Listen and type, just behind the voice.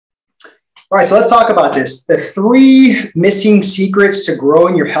All right, so let's talk about this. The 3 missing secrets to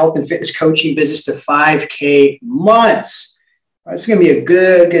growing your health and fitness coaching business to 5K months. All right, this is going to be a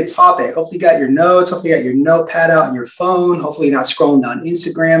good topic. Hopefully you got your notes. Hopefully you got your notepad out on your phone. Hopefully you're not scrolling down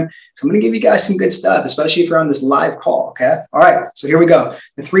Instagram. So I'm going to give you guys some good stuff, especially if you're on this live call, okay? All right, so here we go.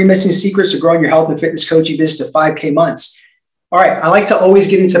 The 3 missing secrets to growing your health and fitness coaching business to 5K months. All right, I like to always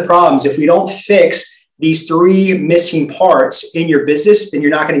get into problems. If we don't fix these 3 missing parts in your business, then you're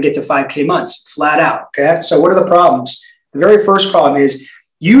not going to get to 5K months, flat out, okay? So what are the problems? The very first problem is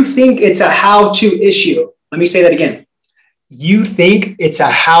you think it's a how-to issue. Let me say that again. You think it's a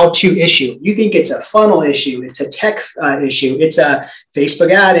how-to issue. You think it's a funnel issue. It's a tech issue. It's a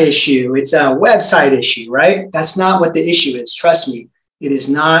Facebook ad issue. It's a website issue, right? That's not what the issue is. Trust me, it is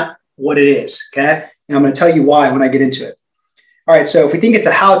not what it is, okay? And I'm going to tell you why when I get into it. All right, so if we think it's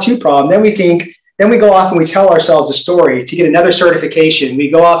a how-to problem, then we go off and we tell ourselves a story to get another certification. We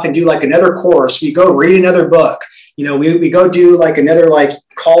go off and do like another course. We go read another book. You know, we go do like another like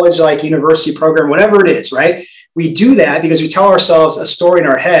college, like university program, whatever it is, right? We do that because we tell ourselves a story in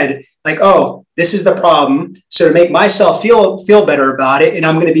our head, like, oh, this is the problem. So to make myself feel better about it, and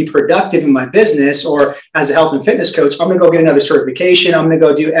I'm going to be productive in my business, or as a health and fitness coach, I'm going to go get another certification. I'm going to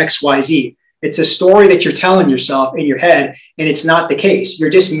go do X, Y, Z. It's a story that you're telling yourself in your head, and it's not the case. You're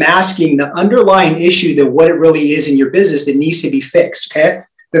just masking the underlying issue that what it really is in your business that needs to be fixed, okay?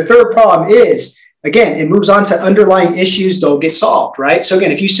 The third problem is, again, it moves on to underlying issues don't get solved, right? So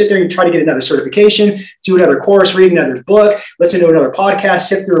again, if you sit there and try to get another certification, do another course, read another book, listen to another podcast,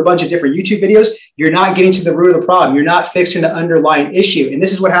 sift through a bunch of different YouTube videos, you're not getting to the root of the problem. You're not fixing the underlying issue. And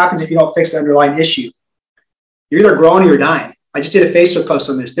this is what happens if you don't fix the underlying issue. You're either growing or you're dying. I just did a Facebook post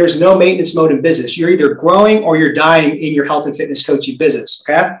on this. There's no maintenance mode in business. You're either growing or you're dying in your health and fitness coaching business,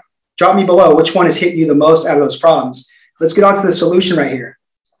 okay? Drop me below which one is hitting you the most out of those problems. Let's get on to the solution right here.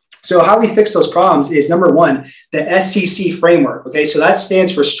 So how we fix those problems is, number 1, the SCC framework, okay? So that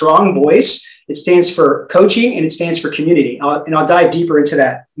stands for strong voice. It stands for coaching, and it stands for community. And I'll dive deeper into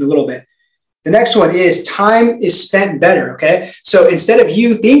that in a little bit. The next one is time is spent better, okay? So instead of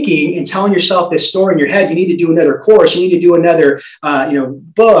you thinking and telling yourself this story in your head, you need to do another course, you need to do another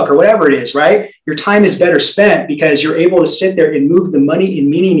book or whatever it is, right? Your time is better spent because you're able to sit there and move the money and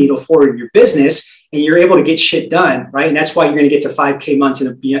meaning needle forward in your business, and you're able to get shit done, right? And that's why you're going to get to 5K months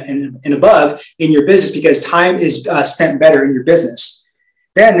and above in your business, because time is spent better in your business.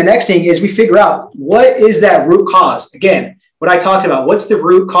 Then the next thing is we figure out what is that root cause. Again, what I talked about, what's the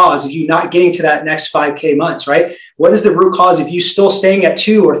root cause of you not getting to that next 5K months, right? What is the root cause of you still staying at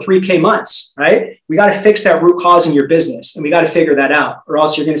 2 or 3K months, right? We got to fix that root cause in your business, and we got to figure that out, or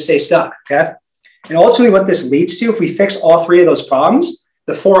else you're going to stay stuck, okay? And ultimately what this leads to, if we fix all 3 of those problems,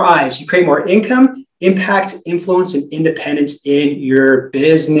 the 4 I's, you create more income, impact, influence, and independence in your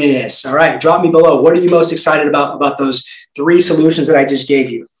business. All right, drop me below. What are you most excited about those 3 solutions that I just gave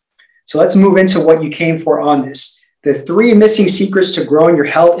you? So let's move into what you came for on this. The 3 missing secrets to growing your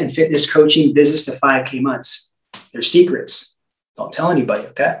health and fitness coaching business to 5K months. They're secrets. Don't tell anybody,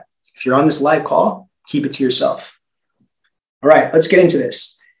 okay? If you're on this live call, keep it to yourself. All right, let's get into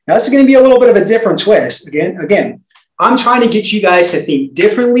this. Now, this is going to be a little bit of a different twist. Again, I'm trying to get you guys to think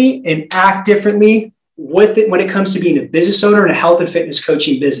differently and act differently with it when it comes to being a business owner in a health and fitness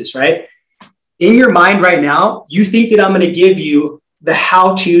coaching business, right? In your mind right now, you think that I'm going to give you the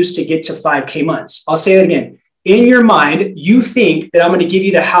how-tos to get to 5K months. I'll say that again. In your mind, you think that I'm going to give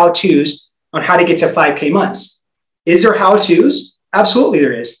you the how-tos on how to get to 5K months. Is there how-tos? Absolutely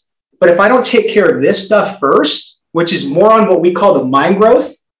there is. But if I don't take care of this stuff first, which is more on what we call the mind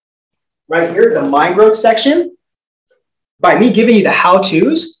growth, right here, the mind growth section, by me giving you the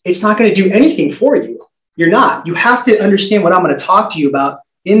how-tos, it's not going to do anything for you. You're not. You have to understand what I'm going to talk to you about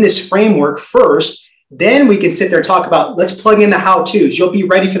in this framework first. Then we can sit there and talk about, let's plug in the how-tos. You'll be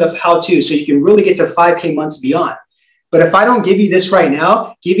ready for the how-tos so you can really get to 5K months beyond. But if I don't give you this right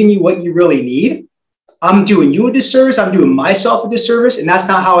now, giving you what you really need, I'm doing you a disservice. I'm doing myself a disservice. And that's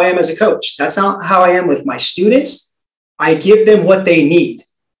not how I am as a coach. That's not how I am with my students. I give them what they need.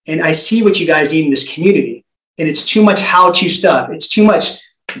 And I see what you guys need in this community. And it's too much how-to stuff. It's too much,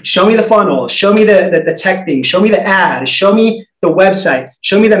 show me the funnel, show me the tech thing, show me the ad, show me the website,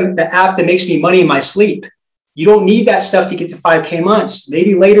 show me the app that makes me money in my sleep. You don't need that stuff to get to 5K months.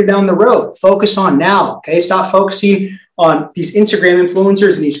 Maybe later down the road. Focus on now, okay? Stop focusing on these Instagram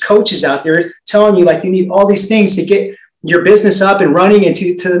influencers and these coaches out there telling you like you need all these things to get your business up and running and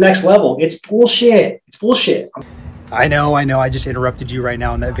to the next level. It's bullshit. It's bullshit. I know, I just interrupted you right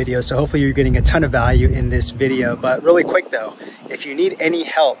now in that video, so hopefully you're getting a ton of value in this video. But really quick though, if you need any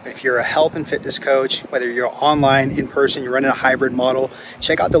help, if you're a health and fitness coach, whether you're online, in person, you're running a hybrid model,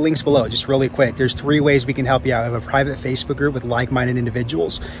 check out the links below, just really quick. There's 3 ways we can help you out. We have a private Facebook group with like-minded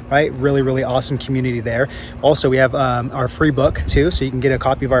individuals, right? Really, really awesome community there. Also, we have our free book too, so you can get a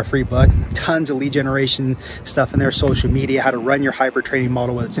copy of our free book. Tons of lead generation stuff in there, social media, how to run your hybrid training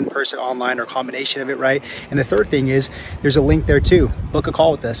model, whether it's in person, online, or a combination of it, right? And the third thing is, there's a link there too. Book a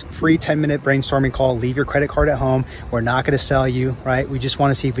call with us, free 10-minute brainstorming call. Leave your credit card at home. We're not going to sell you, right? We just want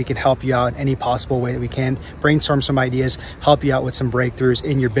to see if we can help you out in any possible way that we can. Brainstorm some ideas, help you out with some breakthroughs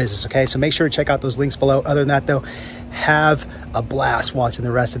in your business, okay? So make sure to check out those links below. Other than that though, have a blast watching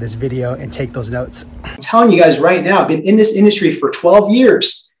the rest of this video and take those notes. I'm telling you guys right now, I've been in this industry for 12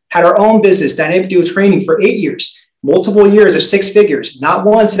 years, had our own business, Dynamic Duo Training, for 8 years. Multiple years of 6 figures. Not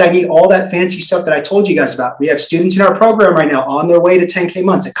once did I need all that fancy stuff that I told you guys about. We have students in our program right now on their way to 10K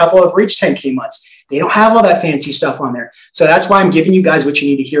months. A couple have reached 10K months. They don't have all that fancy stuff on there. So that's why I'm giving you guys what you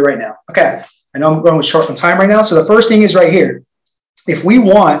need to hear right now. Okay, I know I'm going short on time right now. So the first thing is right here. If we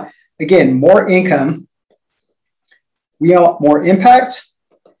want, again, more income, we want more impact,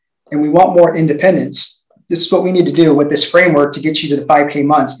 and we want more independence. This is what we need to do with this framework to get you to the 5K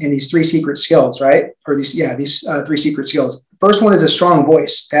months and these 3 secret skills, right? Or these 3 secret skills. First one is a strong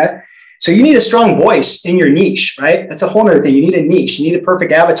voice, okay? So you need a strong voice in your niche, right? That's a whole other thing. You need a niche. You need a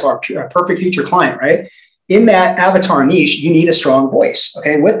perfect avatar, a perfect future client, right? In that avatar niche, you need a strong voice,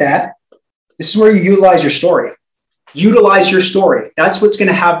 okay? With that, this is where you utilize your story. Utilize your story. That's what's going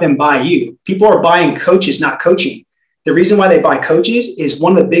to have them buy you. People are buying coaches, not coaching. The reason why they buy coaches is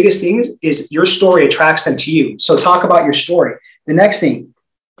one of the biggest things is your story attracts them to you. So talk about your story. The next thing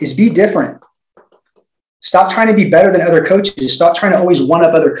is be different. Stop trying to be better than other coaches. Stop trying to always one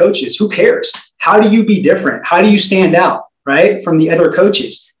up other coaches. Who cares? How do you be different? How do you stand out, right, from the other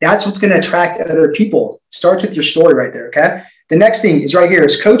coaches? That's what's going to attract other people. It starts with your story right there, okay? The next thing is right here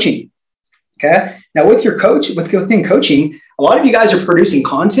is coaching, okay? Now with your coach, within coaching, a lot of you guys are producing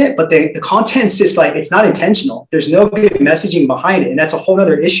content, but the content's just like, it's not intentional. There's no good messaging behind it. And that's a whole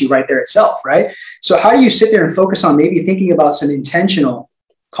other issue right there itself, right? So how do you sit there and focus on maybe thinking about some intentional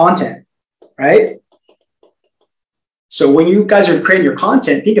content, right? So when you guys are creating your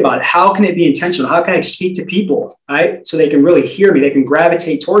content, think about it. How can it be intentional? How can I speak to people, right? So they can really hear me. They can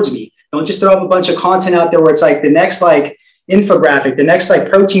gravitate towards me. Don't just throw up a bunch of content out there where it's like the next infographic, the next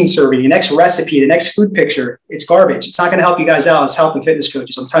protein serving, the next recipe, the next food picture. It's garbage. It's not going to help you guys out as health and fitness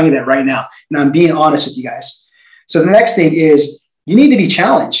coaches. I'm telling you that right now. And I'm being honest with you guys. So the next thing is you need to be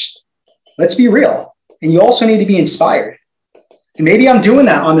challenged. Let's be real. And you also need to be inspired. And maybe I'm doing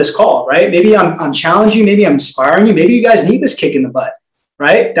that on this call, right? Maybe I'm challenging you. Maybe I'm inspiring you. Maybe you guys need this kick in the butt,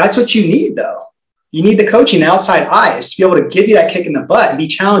 right? That's what you need though. You need the coaching, the outside eyes to be able to give you that kick in the butt and be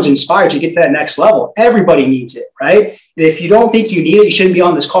challenged, inspired to get to that next level. Everybody needs it, right? And if you don't think you need it, you shouldn't be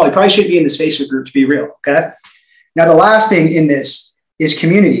on this call. You probably shouldn't be in this Facebook group, to be real, okay? Now, the last thing in this is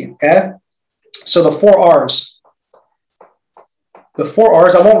community, okay? So the 4 R's. The 4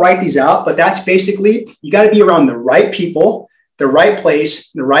 R's, I won't write these out, but that's basically, you got to be around the right people, the right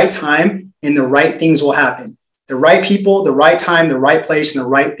place, the right time, and the right things will happen. The right people, the right time, the right place, and the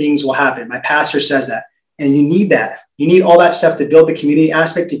right things will happen. My pastor says that. And you need that. You need all that stuff to build the community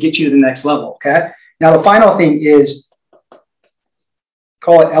aspect to get you to the next level, okay? Now, the final thing is,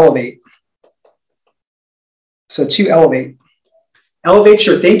 call it elevate. So to elevate. Elevate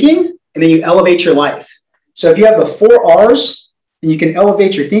your thinking, and then you elevate your life. So if you have the 4 R's, and you can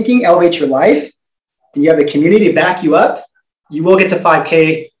elevate your thinking, elevate your life, and you have the community to back you up, you will get to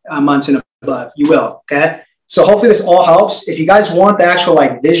 5K months and above. You will, okay? So hopefully this all helps. If you guys want the actual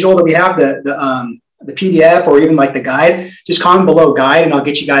visual that we have, the PDF or even the guide, just comment below guide and I'll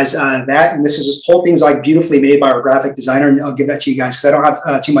get you guys that. And this whole thing's beautifully made by our graphic designer, and I'll give that to you guys because I don't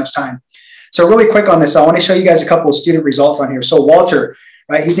have too much time. So really quick on this, I want to show you guys a couple of student results on here. So Walter,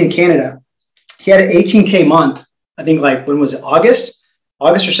 right? He's in Canada. He had an 18K month. I think when was it? August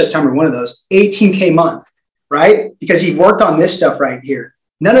or September, one of those. 18K month, right? Because he worked on this stuff right here.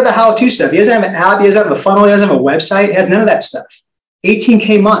 None of the how-to stuff. He doesn't have an app. He doesn't have a funnel. He doesn't have a website. He has none of that stuff.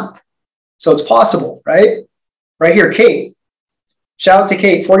 18K month. So it's possible, right? Right here, Kate. Shout out to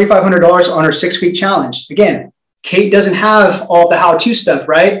Kate, $4,500 on her 6-week challenge. Again, Kate doesn't have all the how-to stuff,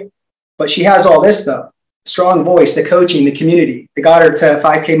 right? But she has all this stuff. Strong voice, the coaching, the community. They got her to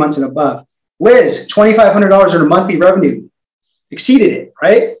 5K months and above. Liz, $2,500 on her monthly revenue. Exceeded it,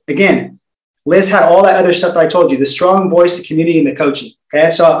 right? Again, Liz had all that other stuff that I told you, the strong voice, the community, and the coaching. Okay,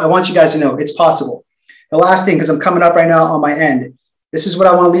 so I want you guys to know it's possible. The last thing, because I'm coming up right now on my end, this is what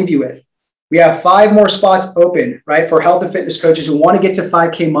I want to leave you with. We have 5 more spots open, right, for health and fitness coaches who want to get to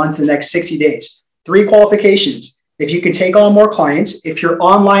 5K months in the next 60 days. 3 qualifications. If you can take on more clients, if you're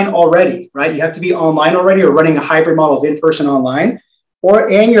online already, right, you have to be online already or running a hybrid model of in-person online,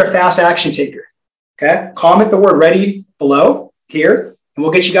 and you're a fast action taker. Okay. Comment the word ready below here, and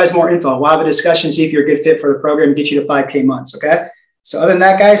we'll get you guys more info. We'll have a discussion, see if you're a good fit for the program and get you to 5K months. Okay. So other than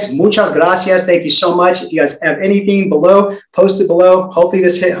that, guys, muchas gracias. Thank you so much. If you guys have anything below, post it below. Hopefully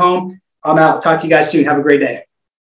this hit home. I'm out. Talk to you guys soon. Have a great day.